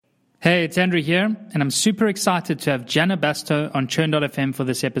Hey, it's Andrew here, and I'm super excited to have Jana Basto on Churn.fm for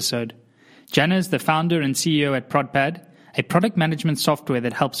this episode. Jana is the founder and CEO at ProdPad, a product management software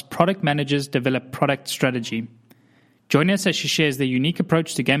that helps product managers develop product strategy. Join us as she shares the unique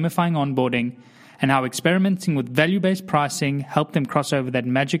approach to gamifying onboarding and how experimenting with value-based pricing helped them cross over that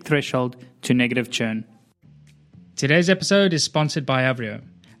magic threshold to negative churn. Today's episode is sponsored by Avrio,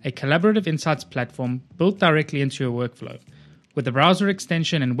 a collaborative insights platform built directly into your workflow. With the browser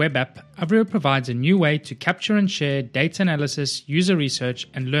extension and web app, Avrio provides a new way to capture and share data analysis, user research,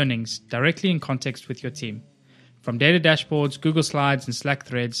 and learnings directly in context with your team. From data dashboards, Google Slides, and Slack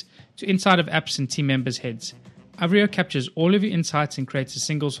threads to inside of apps and team members' heads, Avrio captures all of your insights and creates a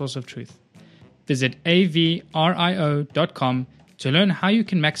single source of truth. Visit avrio.com to learn how you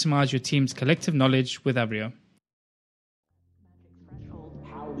can maximize your team's collective knowledge with Avrio.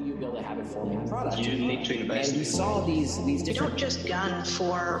 You need to invest. And we saw these different... You don't just gun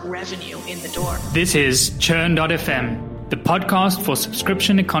for revenue in the door. This is Churn.fm, the podcast for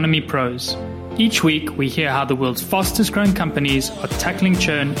subscription economy pros. Each week, we hear how the world's fastest growing companies are tackling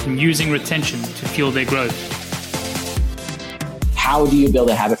churn and using retention to fuel their growth. How do you build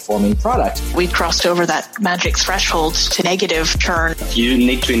a habit-forming product? We crossed over that magic threshold to negative churn. You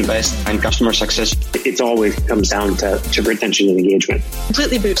need to invest in customer success. It always comes down to retention and engagement.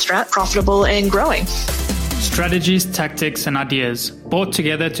 Completely bootstrapped, profitable, and growing. Strategies, tactics, and ideas brought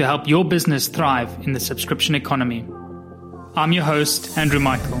together to help your business thrive in the subscription economy. I'm your host, Andrew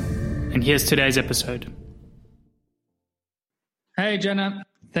Michael, and here's today's episode. Hey, Jana.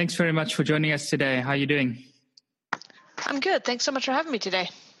 Thanks very much for joining us today. How are you doing? I'm good. Thanks so much for having me today.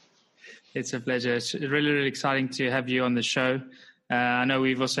 It's a pleasure. It's really, really exciting to have you on the show. I know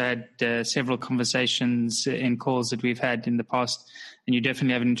we've also had several conversations in calls that we've had in the past, and you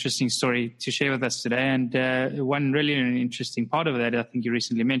definitely have an interesting story to share with us today. And one really interesting part of that, I think you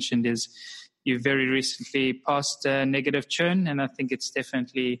recently mentioned, is you very recently passed negative churn, and I think it's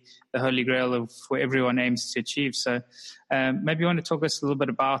definitely the holy grail of where everyone aims to achieve. So maybe you want to talk us a little bit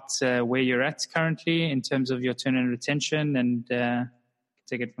about where you're at currently in terms of your churn and retention, and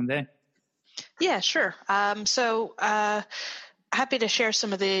take it from there. Yeah, sure. Happy to share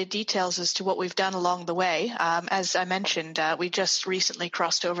some of the details as to what we've done along the way. As I mentioned, we just recently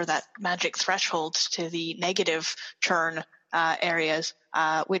crossed over that magic threshold to the negative churn areas,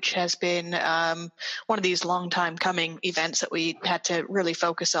 which has been one of these long time coming events that we had to really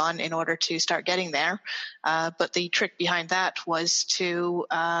focus on in order to start getting there. But the trick behind that was to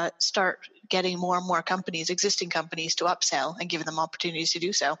start getting more and more companies, existing companies, to upsell and give them opportunities to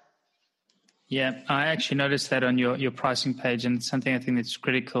do so. Yeah, I actually noticed that on your pricing page, and something I think that's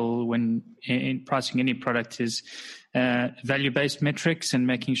critical when in pricing any product is value-based metrics and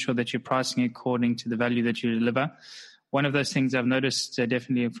making sure that you're pricing according to the value that you deliver. One of those things I've noticed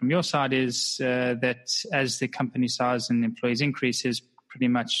definitely from your side is that as the company size and employees increases, pretty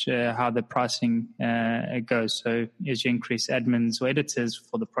much how the pricing goes. So as you increase admins or editors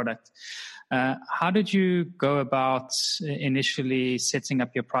for the product, how did you go about initially setting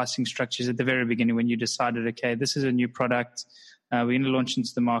up your pricing structures at the very beginning when you decided, okay, this is a new product, we're going to launch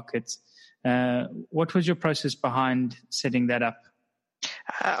into the market? What was your process behind setting that up?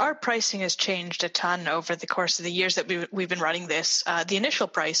 Our pricing has changed a ton over the course of the years that we've been running this. The initial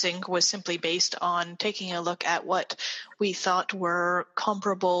pricing was simply based on taking a look at what we thought were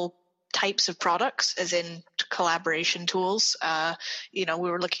comparable types of products, as in collaboration tools. We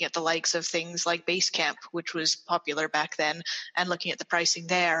were looking at the likes of things like Basecamp, which was popular back then, and looking at the pricing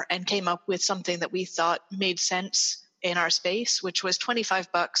there, and came up with something that we thought made sense in our space, which was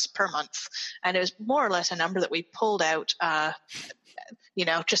 $25 per month. And it was more or less a number that we pulled out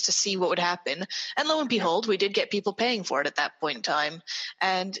just to see what would happen. And lo and behold, we did get people paying for it at that point in time.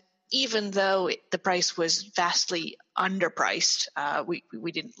 And even though the price was vastly underpriced,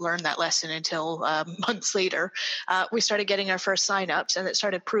 we didn't learn that lesson until months later. We started getting our first signups, and it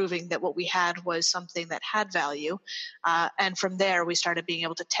started proving that what we had was something that had value. And from there, we started being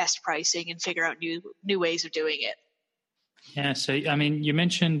able to test pricing and figure out new ways of doing it. Yeah. So, I mean, you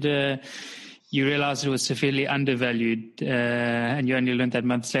mentioned you realized it was severely undervalued, and you only learned that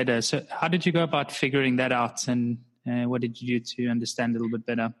months later. So how did you go about figuring that out, and what did you do to understand it a little bit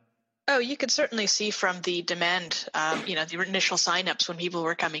better? Oh, you could certainly see from the demand, the initial signups when people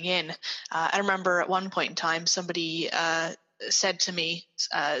were coming in. I remember at one point in time, somebody said to me,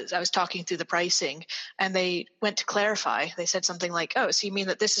 I was talking through the pricing, and they went to clarify. They said something like, oh, so you mean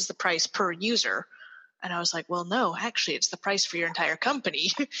that this is the price per user? And I was like, well, no, actually, it's the price for your entire company.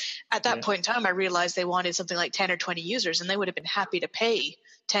 At that point in time, I realized they wanted something like 10 or 20 users, and they would have been happy to pay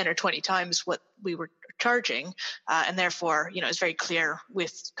 10 or 20 times what we were charging. And therefore, it's very clear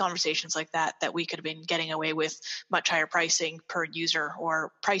with conversations like that we could have been getting away with much higher pricing per user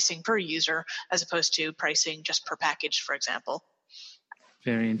or pricing per user as opposed to pricing just per package, for example.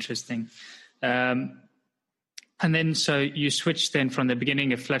 Very interesting. And then, so you switched then from the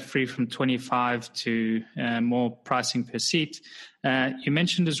beginning of flat free from 25 to more pricing per seat. You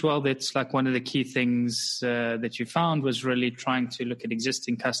mentioned as well that's like one of the key things that you found was really trying to look at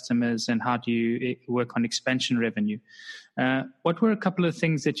existing customers and how do you work on expansion revenue. What were a couple of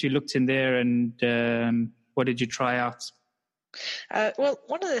things that you looked in there, and what did you try out? Well,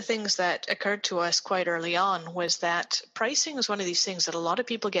 one of the things that occurred to us quite early on was that pricing was one of these things that a lot of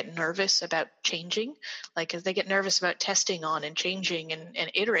people get nervous about changing. Like they get nervous about testing on and changing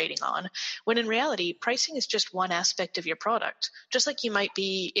and iterating on, when in reality, pricing is just one aspect of your product. Just like you might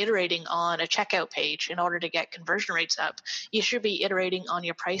be iterating on a checkout page in order to get conversion rates up, you should be iterating on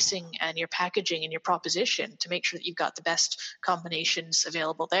your pricing and your packaging and your proposition to make sure that you've got the best combinations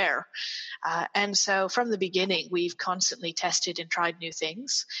available there. And so from the beginning, we've constantly tested and tried new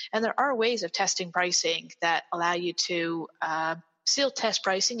things. And there are ways of testing pricing that allow you to still test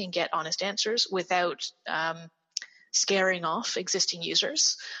pricing and get honest answers without scaring off existing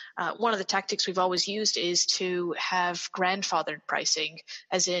users. One of the tactics we've always used is to have grandfathered pricing,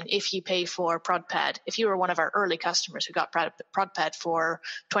 as in if you pay for ProdPad, if you were one of our early customers who got ProdPad for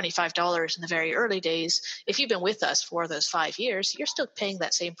 $25 in the very early days, if you've been with us for those 5 years, you're still paying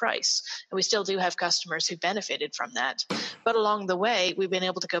that same price. And we still do have customers who benefited from that. But along the way, we've been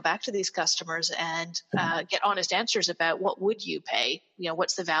able to go back to these customers and get honest answers about what would you pay?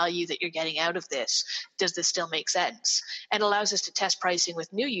 What's the value that you're getting out of this? Does this still make sense? And allows us to test pricing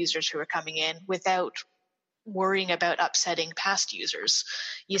with new users who are coming in without worrying about upsetting past users.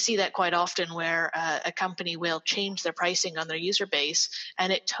 You see that quite often where a company will change their pricing on their user base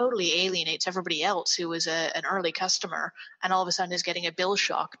and it totally alienates everybody else who was an early customer and all of a sudden is getting a bill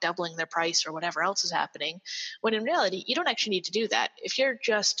shock, doubling their price or whatever else is happening. When in reality, you don't actually need to do that. If you're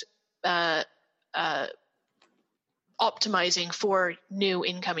just optimizing for new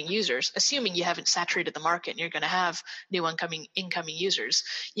incoming users, assuming you haven't saturated the market and you're going to have new incoming users,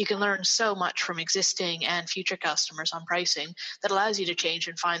 you can learn so much from existing and future customers on pricing that allows you to change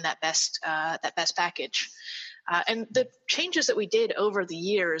and find that best package. And the changes that we did over the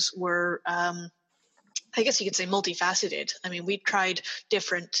years were I guess you could say multifaceted. I mean, we tried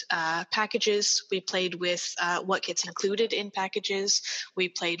different packages. We played with what gets included in packages. We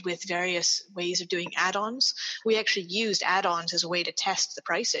played with various ways of doing add-ons. We actually used add-ons as a way to test the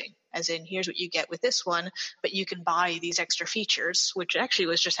pricing, as in, here's what you get with this one, but you can buy these extra features, which actually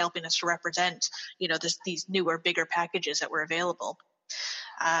was just helping us to represent, these newer, bigger packages that were available.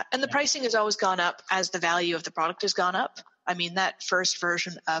 And the pricing has always gone up as the value of the product has gone up. I mean, that first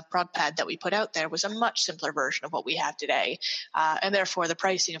version of ProdPad that we put out there was a much simpler version of what we have today. And therefore, the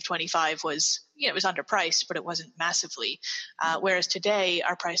pricing of 25 was, it was underpriced, but it wasn't massively. Whereas today,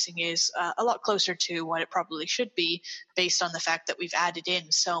 our pricing is a lot closer to what it probably should be based on the fact that we've added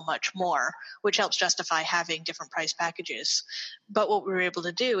in so much more, which helps justify having different price packages. But what we were able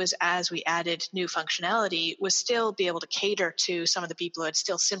to do is, as we added new functionality, was still be able to cater to some of the people who had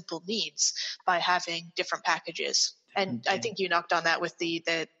still simple needs by having different packages. And I think you knocked on that with the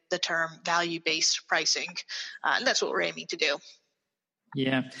term value-based pricing, and that's what we're aiming to do.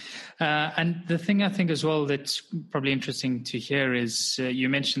 Yeah. And the thing I think as well that's probably interesting to hear is you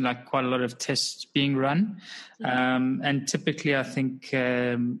mentioned like quite a lot of tests being run. And typically I think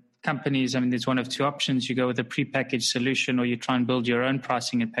companies, there's one of two options. You go with a prepackaged solution or you try and build your own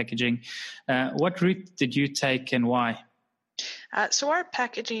pricing and packaging. What route did you take and why? So our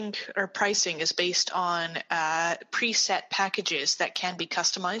packaging or pricing is based on preset packages that can be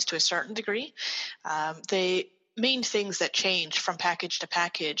customized to a certain degree. The main things that change from package to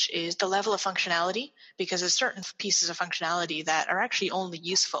package is the level of functionality, because there's certain pieces of functionality that are actually only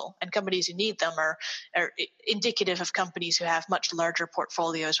useful, and companies who need them are indicative of companies who have much larger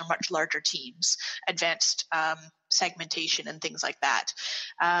portfolios or much larger teams, advanced segmentation and things like that.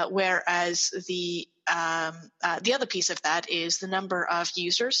 Whereas the other piece of that is the number of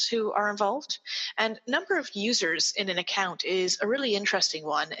users who are involved. And number of users in an account is a really interesting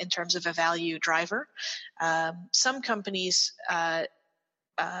one in terms of a value driver. Some companies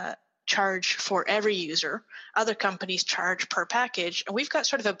charge for every user. Other companies charge per package. And we've got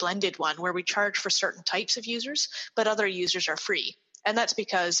sort of a blended one where we charge for certain types of users, but other users are free. And that's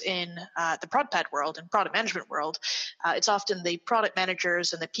because in the ProdPad world and product management world, it's often the product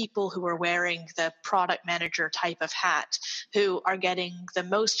managers and the people who are wearing the product manager type of hat who are getting the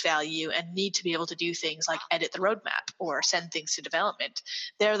most value and need to be able to do things like edit the roadmap or send things to development.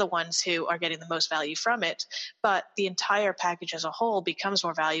 They're the ones who are getting the most value from it. But the entire package as a whole becomes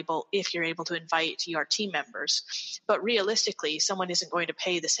more valuable if you're able to invite your team members. But realistically, someone isn't going to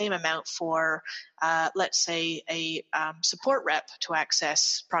pay the same amount for let's say a support rep to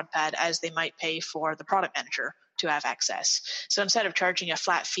access ProdPad as they might pay for the product manager to have access. So instead of charging a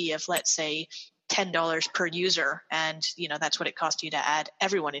flat fee of, let's say, $10 per user, and that's what it costs you to add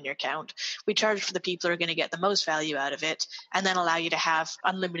everyone in your account, we charge for the people who are going to get the most value out of it, and then allow you to have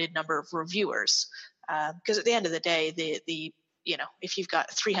unlimited number of reviewers. Because at the end of the day, if you've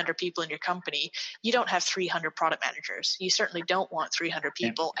got 300 people in your company, you don't have 300 product managers. You certainly don't want 300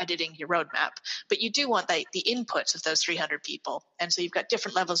 people editing your roadmap, but you do want the inputs of those 300 people. And so you've got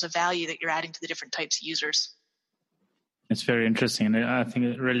different levels of value that you're adding to the different types of users. It's very interesting. And I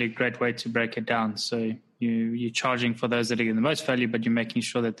think a really great way to break it down. So you're charging for those that are getting the most value, but you're making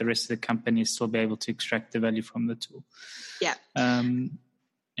sure that the rest of the company still be able to extract the value from the tool. Yeah.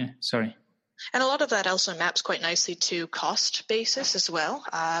 Sorry. And a lot of that also maps quite nicely to cost basis as well.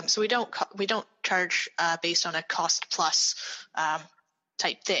 So we don't charge based on a cost plus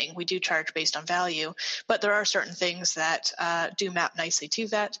type thing. We do charge based on value, but there are certain things that do map nicely to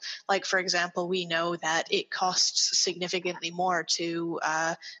that. Like, for example, we know that it costs significantly more to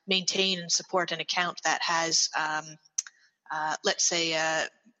maintain and support an account that has, let's say,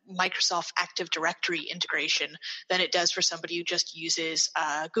 Microsoft Active Directory integration than it does for somebody who just uses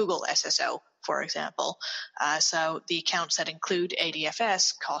Google SSO, for example. So the accounts that include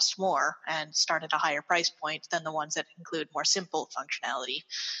ADFS cost more and start at a higher price point than the ones that include more simple functionality.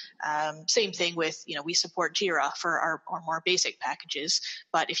 Same thing with, we support Jira for our more basic packages,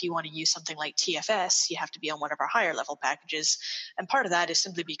 but if you want to use something like TFS, you have to be on one of our higher level packages. And part of that is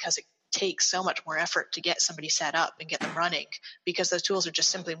simply because it takes so much more effort to get somebody set up and get them running, because those tools are just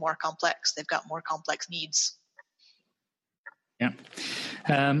simply more complex. They've got more complex needs. Yeah.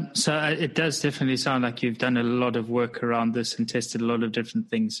 So it does definitely sound like you've done a lot of work around this and tested a lot of different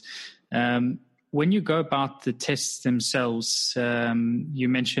things. When you go about the tests themselves, you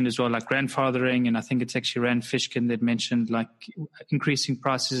mentioned as well like grandfathering, and I think it's actually Rand Fishkin that mentioned like increasing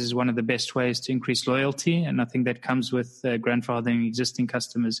prices is one of the best ways to increase loyalty, and I think that comes with grandfathering existing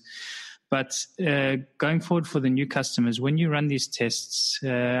customers. But going forward for the new customers, when you run these tests,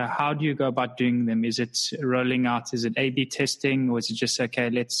 how do you go about doing them? Is it rolling out? Is it A/B testing, or is it just okay?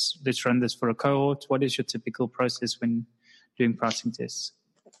 Let's run this for a cohort. What is your typical process when doing pricing tests?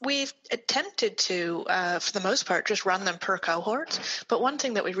 We've attempted to, for the most part, just run them per cohort. But one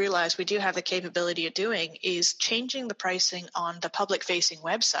thing that we realized we do have the capability of doing is changing the pricing on the public-facing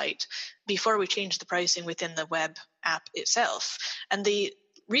website before we change the pricing within the web app itself. And the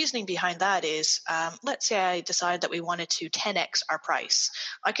reasoning behind that is, let's say I decide that we wanted to 10x our price.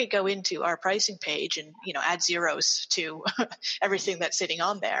 I could go into our pricing page and add zeros to everything that's sitting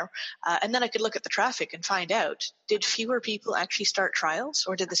on there, and then I could look at the traffic and find out, did fewer people actually start trials,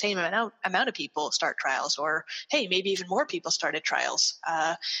 or did the same amount of people start trials, or hey, maybe even more people started trials.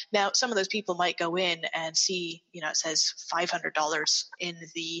 Now, some of those people might go in and see, it says $500 in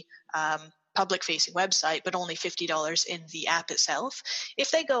the public-facing website, but only $50 in the app itself.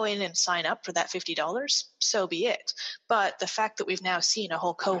 If they go in and sign up for that $50, so be it. But the fact that we've now seen a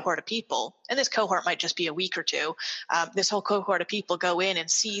whole cohort of people, and this cohort might just be a week or two, this whole cohort of people go in and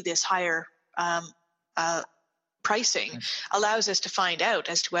see this higher pricing allows us to find out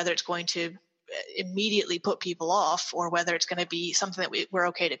as to whether it's going to immediately put people off or whether it's going to be something that we're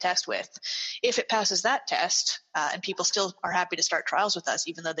okay to test with. If it passes that test and people still are happy to start trials with us,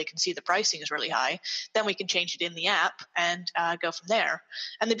 even though they can see the pricing is really high, then we can change it in the app and go from there.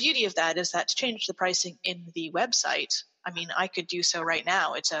 And the beauty of that is that to change the pricing in the website, I mean, I could do so right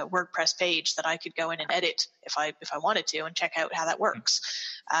now. It's a WordPress page that I could go in and edit if I wanted to and check out how that works.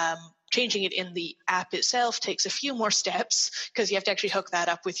 Changing it in the app itself takes a few more steps because you have to actually hook that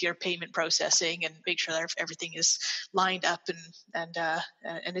up with your payment processing and make sure that everything is lined up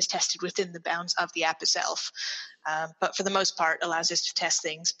and is tested within the bounds of the app itself. But for the most part, allows us to test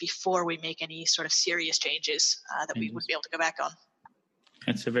things before we make any sort of serious changes that we would be able to go back on.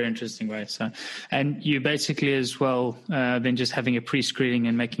 That's a very interesting way. So, and you basically as well, then just having a pre-screening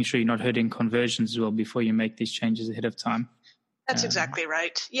and making sure you're not hurting conversions as well before you make these changes ahead of time. That's exactly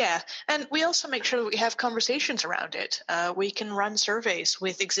right. Yeah. And we also make sure that we have conversations around it. We can run surveys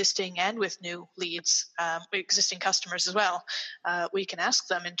with existing and with new leads, existing customers as well. We can ask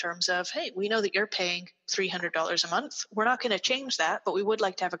them in terms of, hey, we know that you're paying $300 a month. We're not going to change that, but we would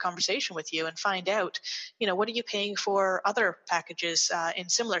like to have a conversation with you and find out, what are you paying for other packages in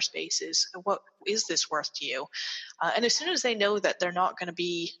similar spaces? What is this worth to you? And as soon as they know that they're not going to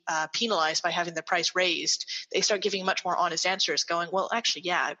be penalized by having the price raised, they start giving much more honest answers going, well, actually,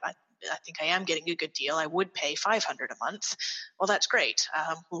 yeah, I think I am getting a good deal. I would pay $500 a month. Well, that's great.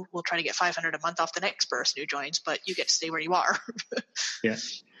 We'll try to get $500 a month off the next person who joins, but you get to stay where you are. Yeah,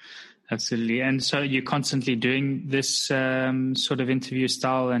 absolutely. And so you're constantly doing this sort of interview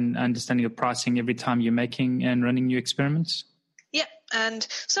style and understanding of pricing every time you're making and running new experiments? Yeah, and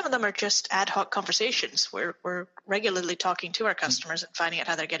some of them are just ad hoc conversations. We're regularly talking to our customers and finding out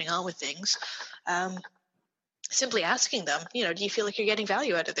how they're getting on with things. Simply asking them, do you feel like you're getting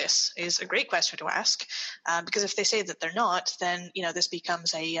value out of this is a great question to ask, because if they say that they're not, then, this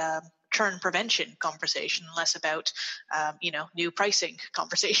becomes a churn prevention conversation, less about, new pricing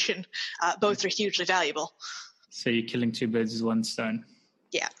conversation. Both are hugely valuable. So you're killing two birds with one stone.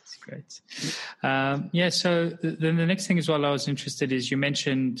 Yeah. That's great. So then the next thing as well I was interested is you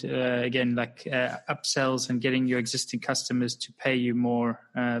mentioned, again, like upsells and getting your existing customers to pay you more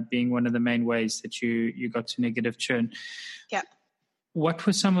being one of the main ways that you got to negative churn. Yeah. What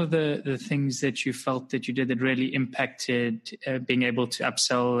were some of the things that you felt that you did that really impacted being able to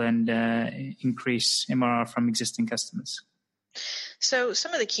upsell and increase MRR from existing customers? So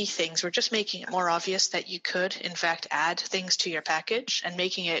some of the key things were just making it more obvious that you could, in fact, add things to your package and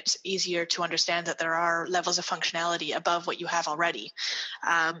making it easier to understand that there are levels of functionality above what you have already.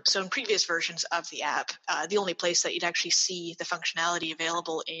 So in previous versions of the app, the only place that you'd actually see the functionality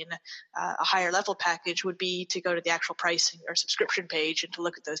available in a higher level package would be to go to the actual pricing or subscription page and to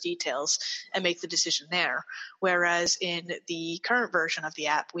look at those details and make the decision there. Whereas in the current version of the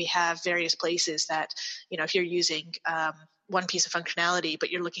app, we have various places that, if you're using one piece of functionality,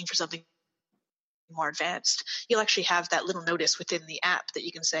 but you're looking for something more advanced, you'll actually have that little notice within the app that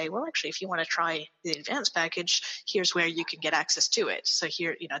you can say, well, actually, if you want to try the advanced package, here's where you can get access to it. So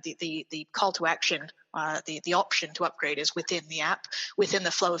here, the call to action, the option to upgrade is within the app, within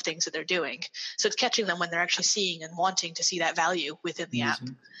the flow of things that they're doing. So it's catching them when they're actually seeing and wanting to see that value within the app.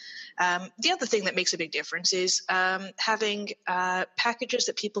 The other thing that makes a big difference is having packages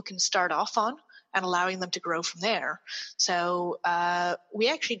that people can start off on and allowing them to grow from there. So we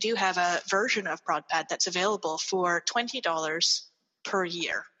actually do have a version of ProdPad that's available for $20 per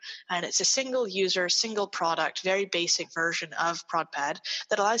year. And it's a single user, single product, very basic version of ProdPad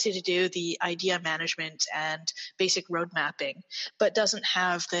that allows you to do the idea management and basic road mapping, but doesn't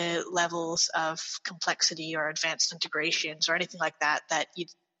have the levels of complexity or advanced integrations or anything like that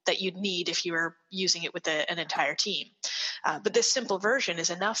you'd need if you were using it with an entire team. But this simple version is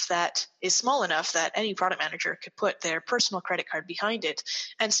small enough that any product manager could put their personal credit card behind it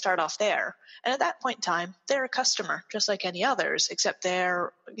and start off there. And at that point in time, they're a customer just like any others, except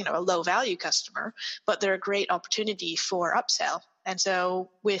they're, a low value customer, but they're a great opportunity for upsell. And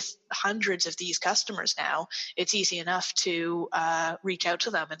so with hundreds of these customers now, it's easy enough to reach out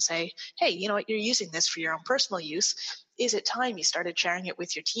to them and say, hey, you know what, you're using this for your own personal use. Is it time you started sharing it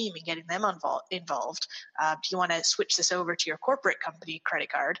with your team and getting them involved? Do you want to switch this over to your corporate company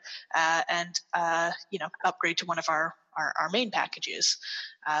credit card and upgrade to one of our main packages?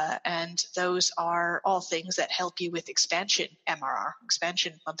 And those are all things that help you with expansion MRR,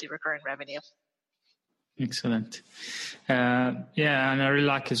 expansion monthly recurring revenue. Excellent. And I really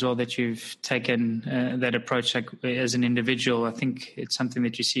like as well that you've taken that approach as an individual. I think it's something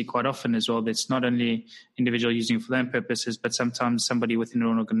that you see quite often as well. That's not only individual using it for their own purposes, but sometimes somebody within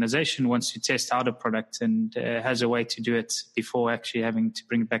an organization wants to test out a product and has a way to do it before actually having to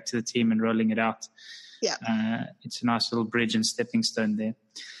bring it back to the team and rolling it out. Yeah, it's a nice little bridge and stepping stone there.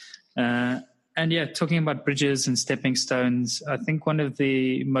 And talking about bridges and stepping stones, I think one of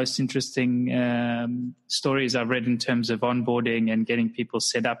the most interesting stories I've read in terms of onboarding and getting people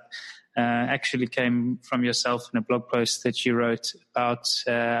set up actually came from yourself in a blog post that you wrote about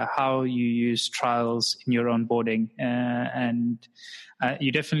how you use trials in your onboarding. And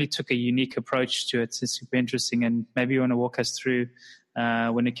you definitely took a unique approach to it. It's super interesting. And maybe you want to walk us through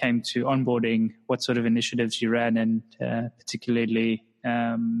when it came to onboarding, what sort of initiatives you ran and particularly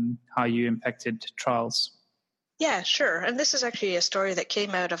how you impacted trials. Yeah, sure. And this is actually a story that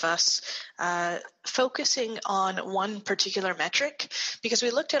came out of us focusing on one particular metric, because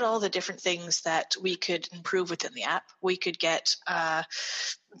we looked at all the different things that we could improve within the app. We could get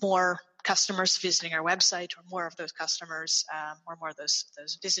more customers visiting our website, or more of those customers, or more of those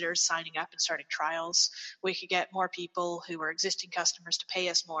visitors signing up and starting trials. We could get more people who were existing customers to pay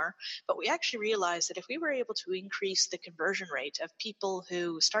us more. But we actually realized that if we were able to increase the conversion rate of people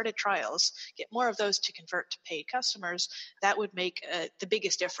who started trials, get more of those to convert to paid customers, that would make the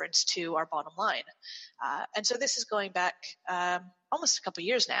biggest difference to our bottom line. And so this is going back almost a couple of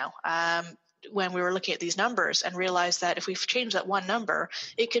years now, when we were looking at these numbers and realized that if we change that one number,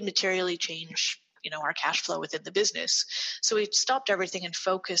 it could materially change, our cash flow within the business. So we stopped everything and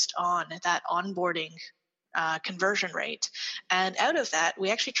focused on that onboarding conversion rate. And out of that, we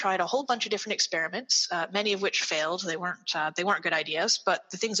actually tried a whole bunch of different experiments, many of which failed. They weren't good ideas, but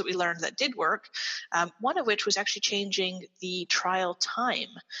the things that we learned that did work, one of which was actually changing the trial time.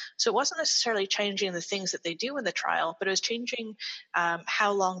 So it wasn't necessarily changing the things that they do in the trial, but it was changing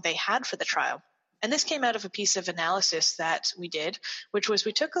how long they had for the trial. And this came out of a piece of analysis that we did, which was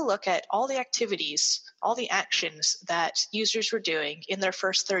we took a look at all the activities, all the actions that users were doing in their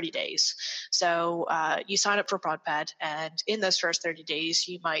first 30 days. So you sign up for ProdPad, and in those first 30 days,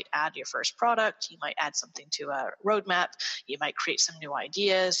 you might add your first product, you might add something to a roadmap, you might create some new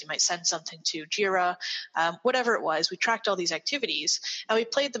ideas, you might send something to Jira, whatever it was. We tracked all these activities, and we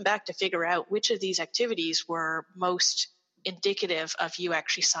played them back to figure out which of these activities were most indicative of you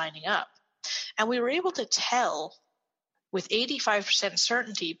actually signing up. And we were able to tell with 85%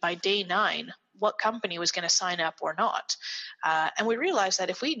 certainty by day 9 what company was going to sign up or not. And we realized that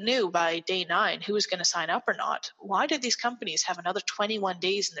if we knew by day 9 who was going to sign up or not, why did these companies have another 21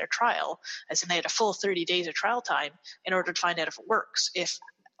 days in their trial, as in they had a full 30 days of trial time in order to find out if it works, if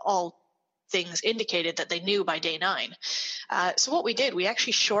all things indicated that they knew by day 9. So what we did, we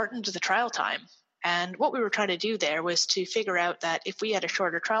actually shortened the trial time. And what we were trying to do there was to figure out that if we had a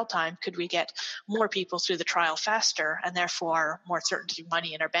shorter trial time, could we get more people through the trial faster and therefore more certainty of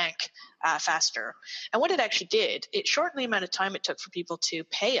money in our bank faster? And what it actually did, it shortened the amount of time it took for people to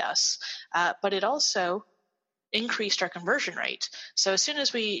pay us, but it also increased our conversion rate. So as soon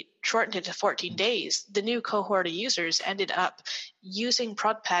as we shortened it to 14 days, the new cohort of users ended up using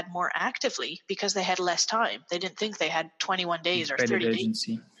ProdPad more actively because they had less time. They didn't think they had 21 days or 30 days.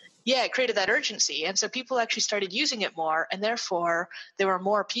 Yeah, it created that urgency. And so people actually started using it more, and therefore there were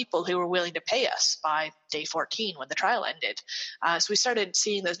more people who were willing to pay us by day 14 when the trial ended. So we started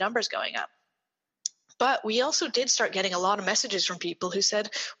seeing those numbers going up. But we also did start getting a lot of messages from people who said,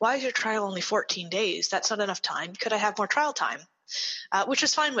 why is your trial only 14 days? That's not enough time. Could I have more trial time? Which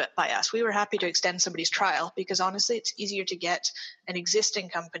was fine by us. We were happy to extend somebody's trial because honestly, it's easier to get an existing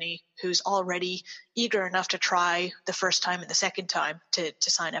company who's already eager enough to try the first time and the second time to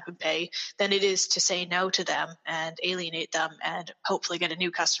sign up and pay than it is to say no to them and alienate them and hopefully get a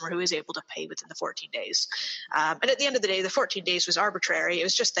new customer who is able to pay within the 14 days. And at the end of the day, the 14 days was arbitrary. It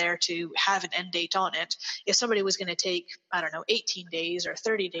was just there to have an end date on it. If somebody was going to take, 18 days or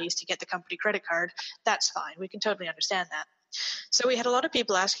 30 days to get the company credit card, that's fine. We can totally understand that. So we had a lot of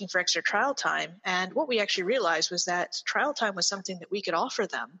people asking for extra trial time, and what we actually realized was that trial time was something that we could offer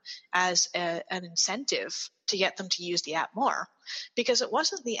them as an incentive to get them to use the app more, because it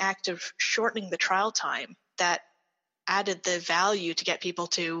wasn't the act of shortening the trial time that added the value to get people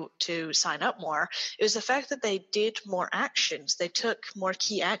to sign up more. It was the fact that they did more actions. They took more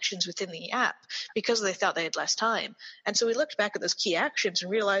key actions within the app because they thought they had less time. And so we looked back at those key actions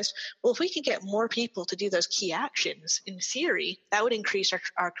and realized, well, if we could get more people to do those key actions, in theory, that would increase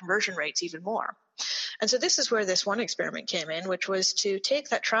our conversion rates even more. And so this is where this one experiment came in, which was to take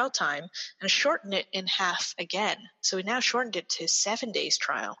that trial time and shorten it in half again. So we now shortened it to 7 days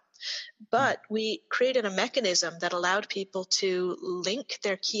trial. But we created a mechanism that allowed people to link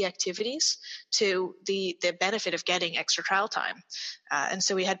their key activities to the benefit of getting extra trial time. And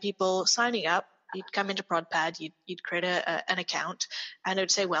so we had people signing up. You'd come into ProdPad, you'd create an account, and it would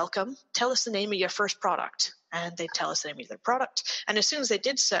say, welcome, tell us the name of your first product. And they'd tell us the name of their product. And as soon as they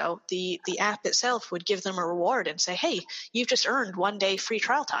did so, the app itself would give them a reward and say, hey, you've just earned 1 day free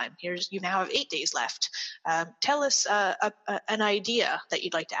trial time. You now have 8 days left. Tell us an idea that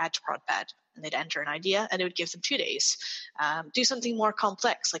you'd like to add to ProdPad. And they'd enter an idea, and it would give them 2 days. Do something more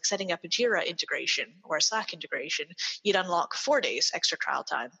complex, like setting up a Jira integration or a Slack integration. You'd unlock 4 days extra trial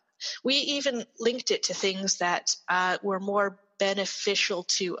time. We even linked it to things that were more beneficial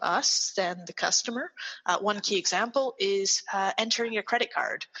to us than the customer. One key example is entering your credit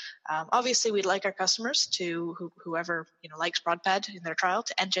card. Obviously, we'd like our customers to, whoever likes ProdPad in their trial,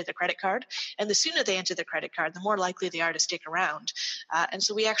 to enter their credit card. And the sooner they enter their credit card, the more likely they are to stick around. And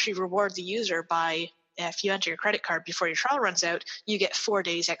so we actually reward the user by if you enter your credit card before your trial runs out, you get 4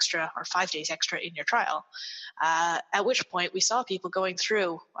 days extra or 5 days extra in your trial. At which point we saw people going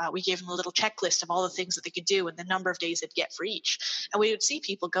through, we gave them a little checklist of all the things that they could do and the number of days they'd get for each. And we would see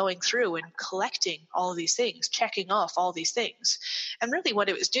people going through and collecting all of these things, checking off all these things. And really what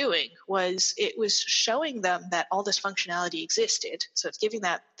it was doing was it was showing them that all this functionality existed. So it's giving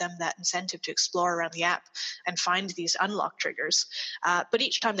them that incentive to explore around the app and find these unlock triggers. But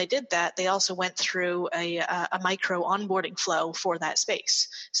each time they did that, they also went through a micro onboarding flow for that space.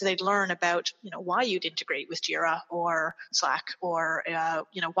 So they'd learn about, why you'd integrate with Jira or Slack, or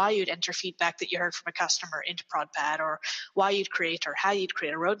why you'd enter feedback that you heard from a customer into ProdPad, or why you'd create or how you'd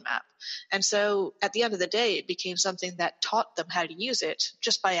create a roadmap. And so at the end of the day, it became something that taught them how to use it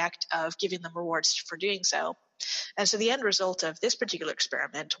just by act of giving them rewards for doing so. And so the end result of this particular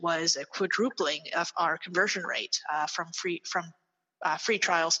experiment was a quadrupling of our conversion rate from free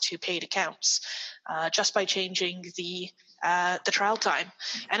trials to paid accounts, just by changing the trial time.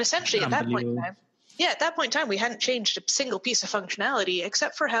 And essentially at that point in time, we hadn't changed a single piece of functionality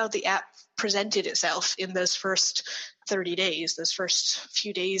except for how the app presented itself in those first 30 days, those first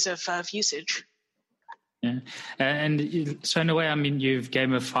few days of usage. Yeah. And so in a way, you've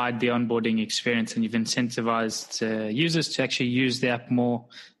gamified the onboarding experience and you've incentivized users to actually use the app more,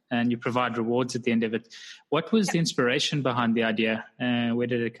 and you provide rewards at the end of it. What was the inspiration behind the idea? Where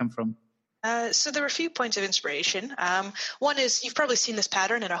did it come from? So there were a few points of inspiration. One is you've probably seen this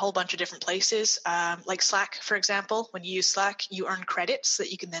pattern in a whole bunch of different places, like Slack, for example. When you use Slack, you earn credits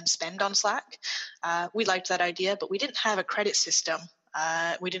that you can then spend on Slack. We liked that idea, but we didn't have a credit system.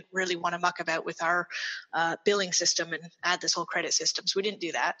 We didn't really want to muck about with our billing system and add this whole credit system, so we didn't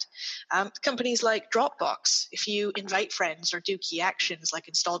do that. Companies like Dropbox, if you invite friends or do key actions like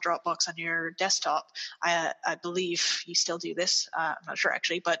install Dropbox on your desktop, I believe you still do this, I'm not sure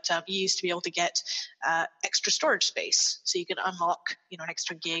actually, but you used to be able to get extra storage space, so you could unlock an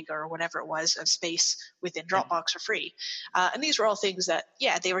extra gig or whatever it was of space within Dropbox for free. And these were all things that,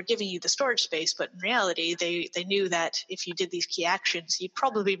 they were giving you the storage space, but in reality, they knew that if you did these key actions, you'd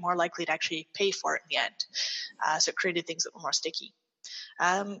probably be more likely to actually pay for it in the end. So it created things that were more sticky.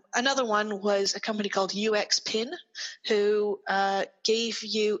 Another one was a company called UXPin, who gave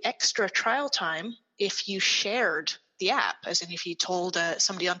you extra trial time if you shared the app, as in if you told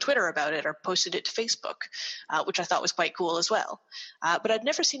somebody on Twitter about it or posted it to Facebook, which I thought was quite cool as well. But I'd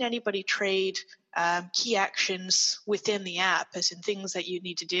never seen anybody trade key actions within the app, as in things that you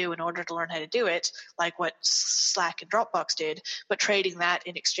need to do in order to learn how to do it, like what Slack and Dropbox did, but trading that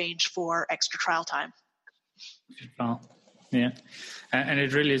in exchange for extra trial time. Wow. Yeah. And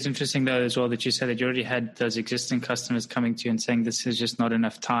it really is interesting, though, as well, that you said that you already had those existing customers coming to you and saying this is just not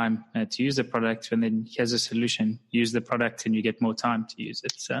enough time to use the product. And then here's a solution. Use the product and you get more time to use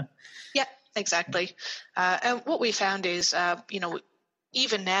it. So, yeah, exactly. And what we found is,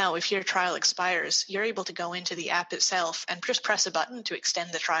 even now, if your trial expires, you're able to go into the app itself and just press a button to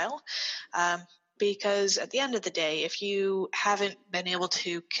extend the trial. Because at the end of the day, if you haven't been able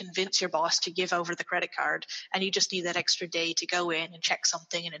to convince your boss to give over the credit card and you just need that extra day to go in and check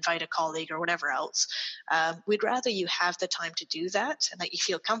something and invite a colleague or whatever else, we'd rather you have the time to do that and that you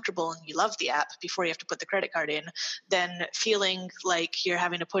feel comfortable and you love the app before you have to put the credit card in, than feeling like you're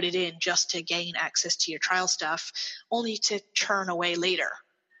having to put it in just to gain access to your trial stuff, only to churn away later.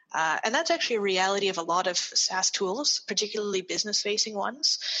 And that's actually a reality of a lot of SaaS tools, particularly business-facing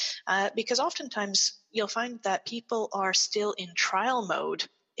ones, because oftentimes you'll find that people are still in trial mode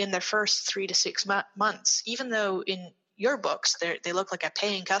in their first 3 to 6 months, even though in your books they look like a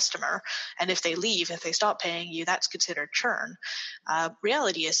paying customer, and if they stop paying you, that's considered churn.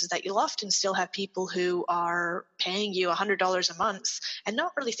 Reality is that you'll often still have people who are paying you $100 a month and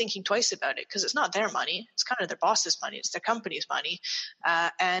not really thinking twice about it, because it's not their money, it's kind of their boss's money, it's their company's money,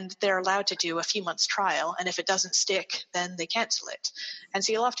 and they're allowed to do a few months trial, and if it doesn't stick, then they cancel it. And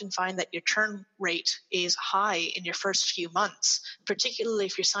so you'll often find that your churn rate is high in your first few months, particularly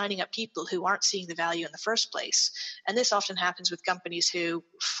if you're signing up people who aren't seeing the value in the first place. And this often happens with companies who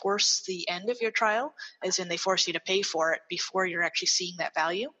force the end of your trial, as in they force you to pay for it before you're actually seeing that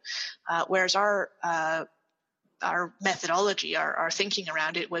value. Whereas our methodology, our thinking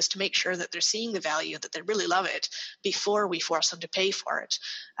around it was to make sure that they're seeing the value, that they really love it before we force them to pay for it.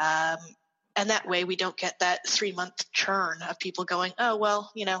 And that way we don't get that 3-month churn of people going, oh,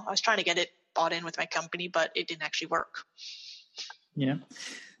 well, I was trying to get it bought in with my company, but it didn't actually work. Yeah.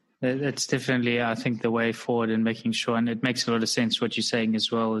 That's definitely, I think, the way forward in making sure, and it makes a lot of sense what you're saying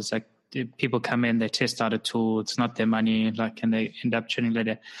as well, is like people come in, they test out a tool, it's not their money, and they end up churning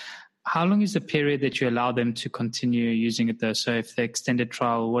later. How long is the period that you allow them to continue using it, though? So if the extended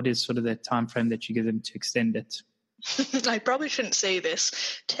trial, what is sort of the time frame that you give them to extend it? I probably shouldn't say this.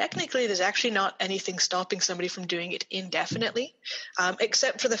 Technically, there's actually not anything stopping somebody from doing it indefinitely,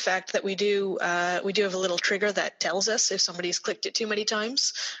 except for the fact that we do have a little trigger that tells us if somebody's clicked it too many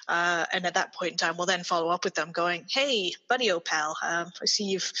times, and at that point in time, we'll then follow up with them, going, "Hey, buddy, pal, I see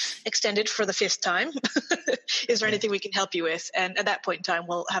you've extended for the 5th time. Is there anything we can help you with?" And at that point in time,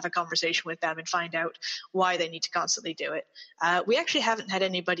 we'll have a conversation with them and find out why they need to constantly do it. We actually haven't had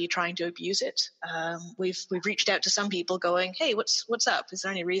anybody trying to abuse it. We've reached out to some people going, "Hey, what's up? Is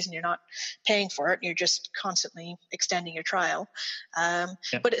there any reason you're not paying for it and you're just constantly extending your trial?"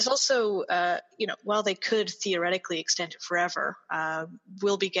 But it's also, while they could theoretically extend it forever,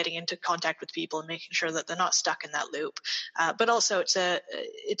 we'll be getting into contact with people and making sure that they're not stuck in that loop. But also it's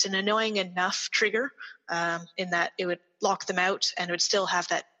an annoying enough trigger in that it would lock them out and it would still have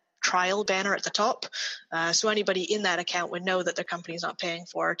that trial banner at the top. So anybody in that account would know that their company's not paying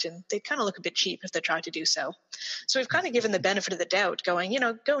for it, and they'd kind of look a bit cheap if they tried to do so. So we've kind of given the benefit of the doubt, going,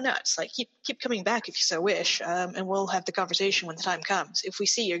 go nuts, like keep coming back if you so wish, and we'll have the conversation when the time comes. If we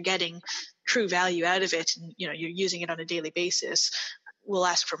see you're getting true value out of it and you're using it on a daily basis, we'll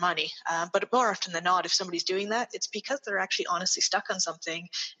ask for money. But more often than not, if somebody's doing that, it's because they're actually honestly stuck on something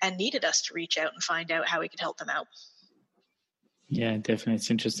and needed us to reach out and find out how we could help them out. Yeah, definitely.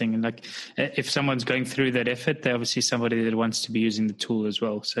 It's interesting. And like, if someone's going through that effort, they're obviously somebody that wants to be using the tool as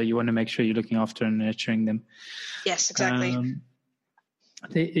well. So you want to make sure you're looking after and nurturing them. Yes, exactly.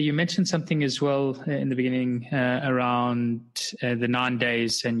 You mentioned something as well in the beginning around the 9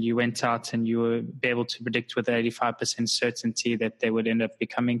 days, and you went out and you were able to predict with 85% certainty that they would end up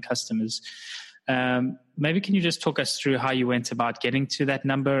becoming customers. Maybe can you just talk us through how you went about getting to that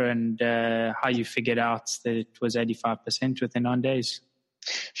number and how you figured out that it was 85% within 9 days?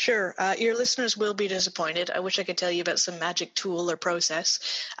 Sure. Your listeners will be disappointed. I wish I could tell you about some magic tool or process.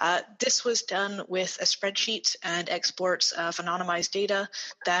 This was done with a spreadsheet and exports of anonymized data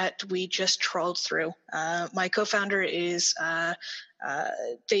that we just trawled through. My co-founder is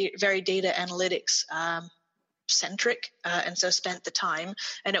very data analytics centric, and so spent the time,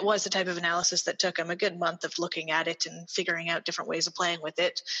 and it was the type of analysis that took him a good month of looking at it and figuring out different ways of playing with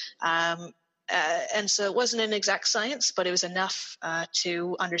it. And so it wasn't an exact science, but it was enough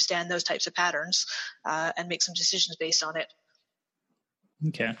to understand those types of patterns and make some decisions based on it.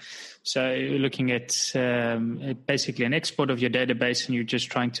 Okay. So you're looking at basically an export of your database, and you're just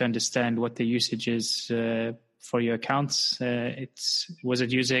trying to understand what the usage is for your accounts. Was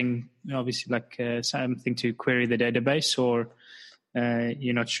it using obviously like something to query the database, or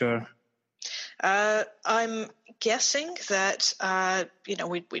you're not sure? I'm guessing that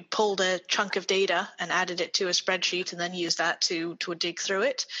we pulled a chunk of data and added it to a spreadsheet and then used that to dig through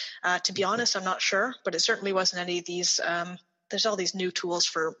it. To be honest, I'm not sure, but it certainly wasn't any of these. There's all these new tools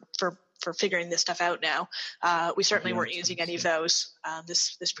for figuring this stuff out now. We certainly weren't using any of those.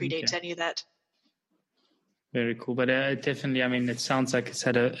 This predates any of that. Very cool. But definitely, I mean, it sounds like it's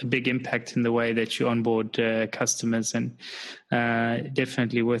had a big impact in the way that you onboard customers, and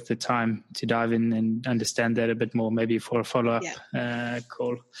definitely worth the time to dive in and understand that a bit more, maybe for a follow-up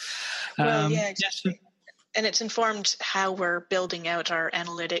call. Well, yeah, exactly. And it's informed how we're building out our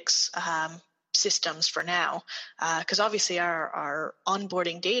analytics systems for now, because obviously our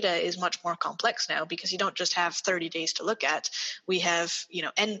onboarding data is much more complex now, because you don't just have 30 days to look at. We have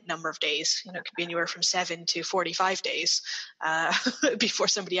n number of days. It could be anywhere from 7 to 45 days before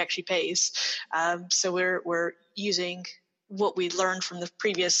somebody actually pays. So we're using what we learned from the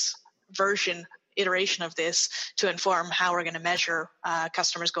previous iteration of this to inform how we're going to measure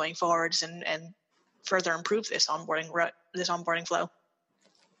customers going forwards and further improve this onboarding flow.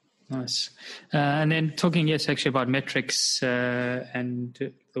 Nice. And then talking, actually about metrics and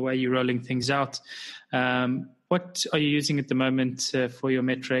the way you're rolling things out. What are you using at the moment for your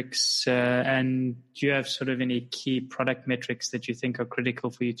metrics? And do you have sort of any key product metrics that you think are critical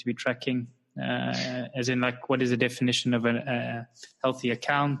for you to be tracking? As in, like, what is the definition of a healthy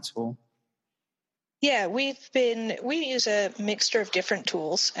account? Or yeah, we use a mixture of different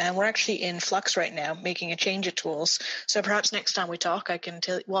tools, and we're actually in flux right now, making a change of tools. So perhaps next time we talk, I can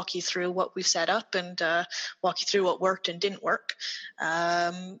walk you through what we've set up and walk you through what worked and didn't work.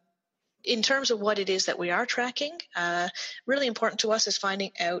 In terms of what it is that we are tracking, really important to us is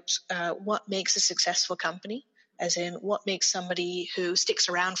finding out what makes a successful company. As in, what makes somebody who sticks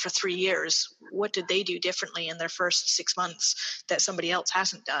around for 3 years, what did they do differently in their first 6 months that somebody else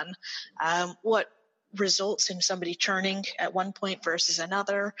hasn't done? What results in somebody churning at one point versus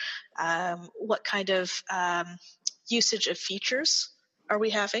another? What kind of usage of features are we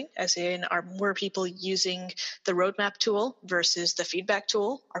having? As in, are more people using the roadmap tool versus the feedback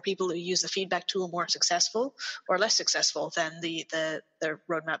tool? Are people who use the feedback tool more successful or less successful than the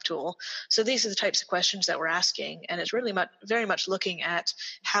roadmap tool? So these are the types of questions that we're asking, and it's really very much looking at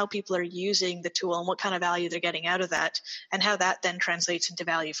how people are using the tool and what kind of value they're getting out of that, and how that then translates into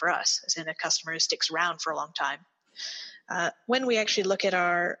value for us, as in a customer who sticks around for a long time. When we actually look at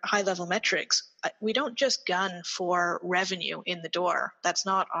our high-level metrics, we don't just gun for revenue in the door. That's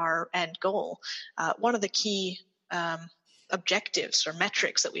not our end goal. One of the key objectives or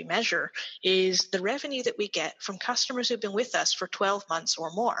metrics that we measure is the revenue that we get from customers who've been with us for 12 months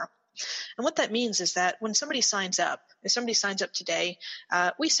or more. And what that means is that when somebody signs up, if somebody signs up today,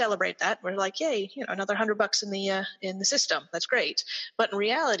 we celebrate that. We're like, yay, another $100 in the system. That's great. But in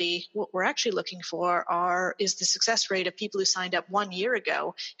reality, what we're actually looking for is the success rate of people who signed up 1 year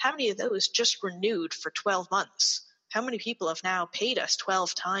ago. How many of those just renewed for 12 months? How many people have now paid us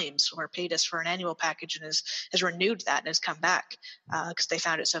 12 times or paid us for an annual package and has renewed that and has come back because they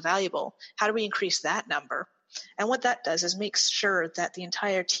found it so valuable? How do we increase that number? And what that does is makes sure that the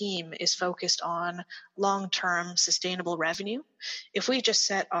entire team is focused on long-term sustainable revenue. If we just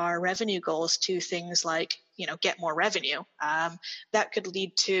set our revenue goals to things like, get more revenue, that could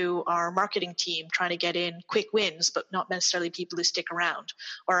lead to our marketing team trying to get in quick wins, but not necessarily people who stick around,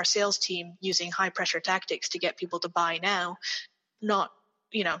 or our sales team using high-pressure tactics to get people to buy now, not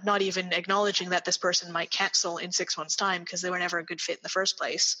even acknowledging that this person might cancel in 6 months' time because they were never a good fit in the first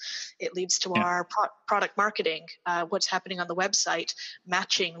place. It leads to our product marketing, what's happening on the website,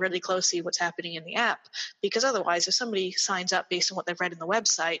 matching really closely what's happening in the app. Because otherwise, if somebody signs up based on what they've read in the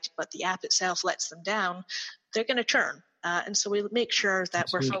website, but the app itself lets them down, they're going to churn. And so we make sure that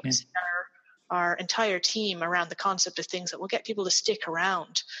we're focusing our entire team around the concept of things that will get people to stick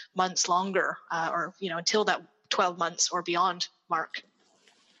around months longer, or until that 12 months or beyond mark.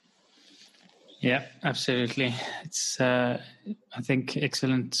 Yeah, absolutely. It's, I think,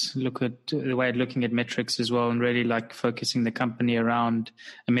 excellent look at the way of looking at metrics as well, and really like focusing the company around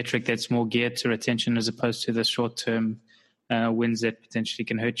a metric that's more geared to retention as opposed to the short-term wins that potentially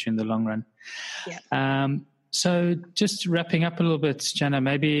can hurt you in the long run. Yeah. So just wrapping up a little bit, Jana,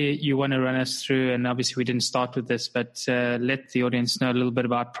 maybe you want to run us through, and obviously we didn't start with this, but let the audience know a little bit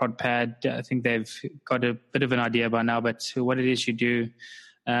about ProdPad. I think they've got a bit of an idea by now, but what it is you do.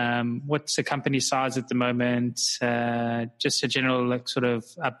 What's the company size at the moment? Just a general sort of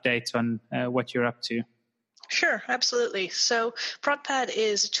update on what you're up to. Sure, absolutely. So ProdPad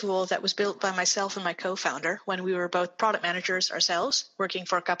is a tool that was built by myself and my co-founder when we were both product managers ourselves, working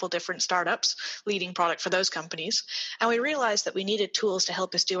for a couple different startups, leading product for those companies. And we realized that we needed tools to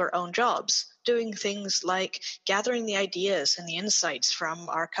help us do our own jobs, doing things like gathering the ideas and the insights from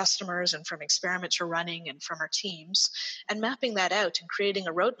our customers and from experiments we're running and from our teams, and mapping that out and creating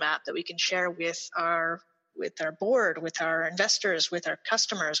a roadmap that we can share with our board, with our investors, with our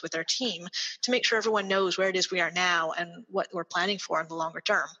customers, with our team, to make sure everyone knows where it is we are now and what we're planning for in the longer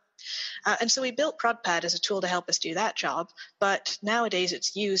term. And so we built ProdPad as a tool to help us do that job. But nowadays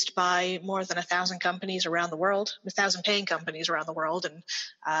it's used by more than 1,000 companies around the world, 1,000 paying companies around the world, and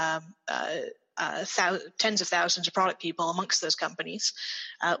tens of thousands of product people amongst those companies.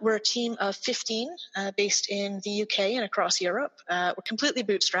 We're a team of 15 based in the UK and across Europe. We're completely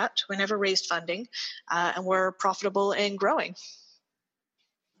bootstrapped. We never raised funding, and we're profitable and growing.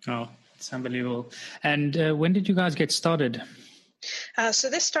 Oh, it's unbelievable. And when did you guys get started?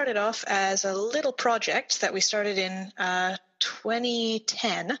 So this started off as a little project that we started in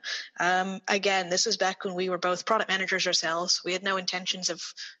 2010. Again, this was back when we were both product managers ourselves. We had no intentions of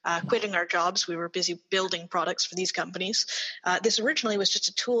quitting our jobs. We were busy building products for these companies. This originally was just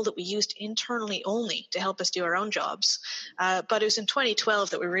a tool that we used internally only to help us do our own jobs. But it was in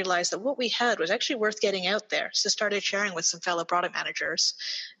 2012 that we realized that what we had was actually worth getting out there. So started sharing with some fellow product managers.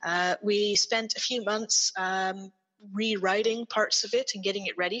 We spent a few months rewriting parts of it and getting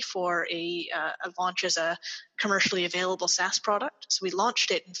it ready for a launch as a commercially available SaaS product. So we launched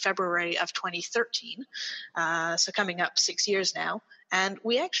it in February of 2013, so coming up 6 years now. And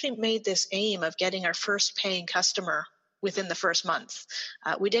we actually made this aim of getting our first paying customer within the first month.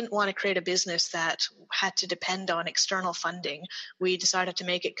 We didn't want to create a business that had to depend on external funding. We decided to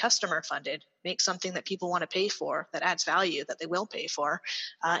make it customer funded, make something that people want to pay for, that adds value, that they will pay for,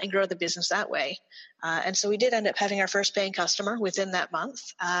 and grow the business that way. And so we did end up having our first paying customer within that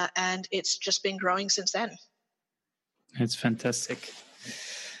month, and it's just been growing since then. It's fantastic.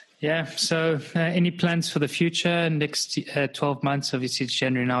 Yeah. So any plans for the future? Next 12 months, obviously it's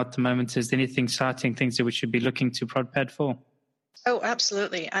January now at the moment. Is there anything exciting things that we should be looking to ProdPad for? Oh,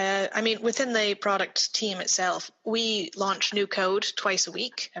 absolutely. I mean, within the product team itself, we launch new code twice a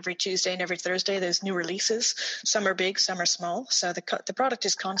week. Every Tuesday and every Thursday, there's new releases. Some are big, some are small. So the product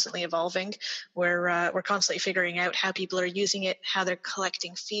is constantly evolving. We're constantly figuring out how people are using it, how they're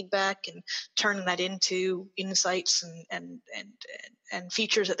collecting feedback, and turning that into insights and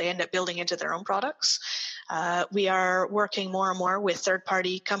features that they end up building into their own products. We are working more and more with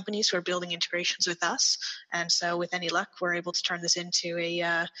third-party companies who are building integrations with us. And so with any luck, we're able to turn this into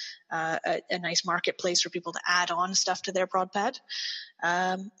a nice marketplace for people to add on stuff to their ProdPad.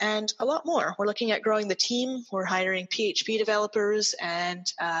 And a lot more. We're looking at growing the team. We're hiring PHP developers and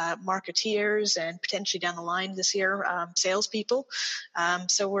marketeers, and potentially down the line this year, salespeople.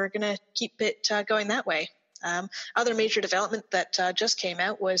 So we're going to keep it going that way. Other major development that just came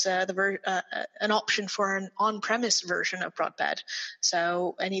out was an option for an on-premise version of ProdPad.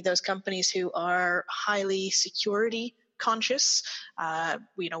 So any of those companies who are highly security conscious,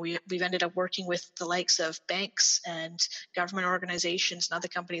 we've ended up working with the likes of banks and government organizations and other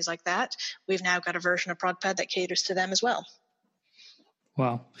companies like that. We've now got a version of ProdPad that caters to them as well.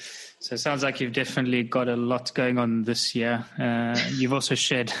 Wow. So it sounds like you've definitely got a lot going on this year. You've also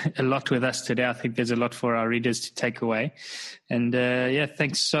shared a lot with us today. I think there's a lot for our readers to take away. And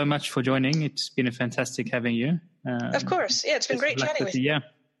thanks so much for joining. It's been a fantastic having you. Of course. Yeah, it's been great chatting with you. Yeah.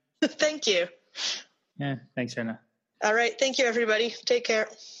 Thank you. Yeah, thanks, Anna. All right. Thank you, everybody. Take care.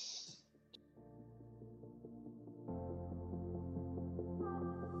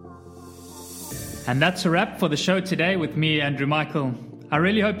 And that's a wrap for the show today with me, Andrew Michael. I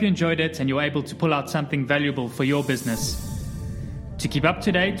really hope you enjoyed it and you're able to pull out something valuable for your business. To keep up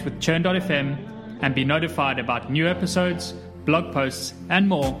to date with Churn.fm and be notified about new episodes, blog posts, and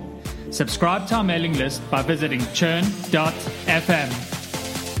more, subscribe to our mailing list by visiting Churn.fm.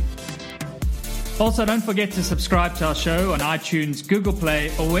 Also, don't forget to subscribe to our show on iTunes, Google Play,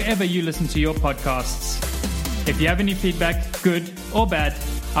 or wherever you listen to your podcasts. If you have any feedback, good or bad,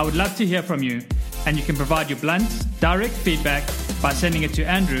 I would love to hear from you, and you can provide your blunt, direct feedback by sending it to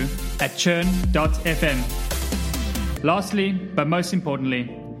Andrew at churn.fm. Lastly, but most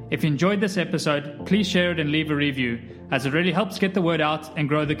importantly, if you enjoyed this episode, please share it and leave a review, as it really helps get the word out and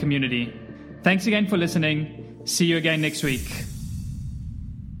grow the community. Thanks again for listening. See you again next week.